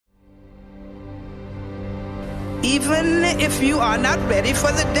Even if you are not ready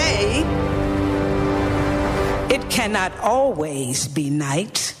for the day, it cannot always be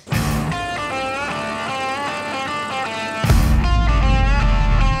night.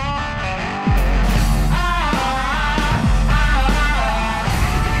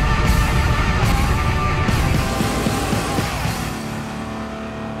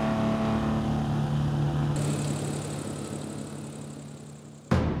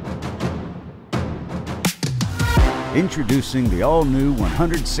 Introducing the all-new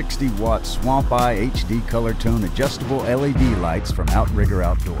 160-watt Swamp Eye HD Color Tone adjustable LED lights from Outrigger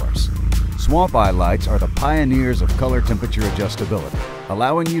Outdoors. Swamp Eye lights are the pioneers of color temperature adjustability,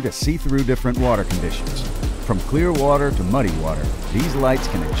 allowing you to see through different water conditions. From clear water to muddy water, these lights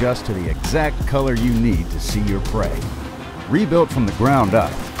can adjust to the exact color you need to see your prey. Rebuilt from the ground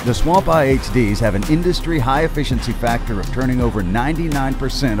up, the Swamp Eye HDs have an industry high efficiency factor of turning over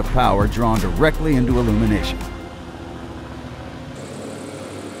 99% of power drawn directly into illumination.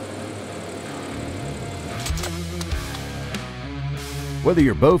 Whether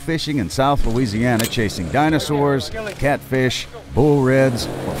you're bow fishing in South Louisiana chasing dinosaurs, catfish, bull reds,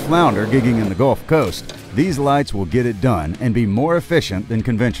 or flounder gigging in the Gulf Coast, these lights will get it done and be more efficient than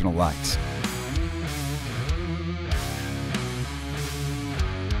conventional lights.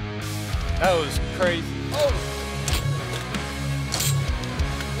 That was crazy. Oh.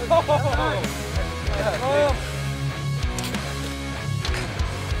 Oh.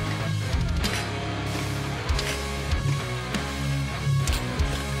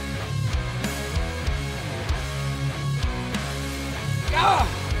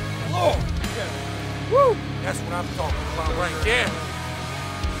 Lord. Yeah. Woo. That's what I'm talking about right there.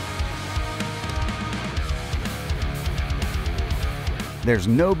 There's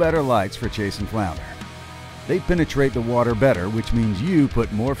no better lights for chasing flounder. They penetrate the water better, which means you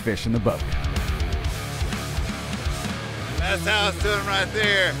put more fish in the boat. That's how it's doing right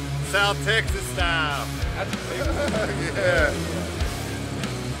there. South Texas style. That's yeah.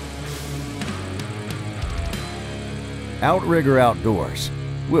 Outrigger Outdoors.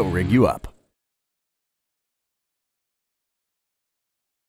 We'll rig you up.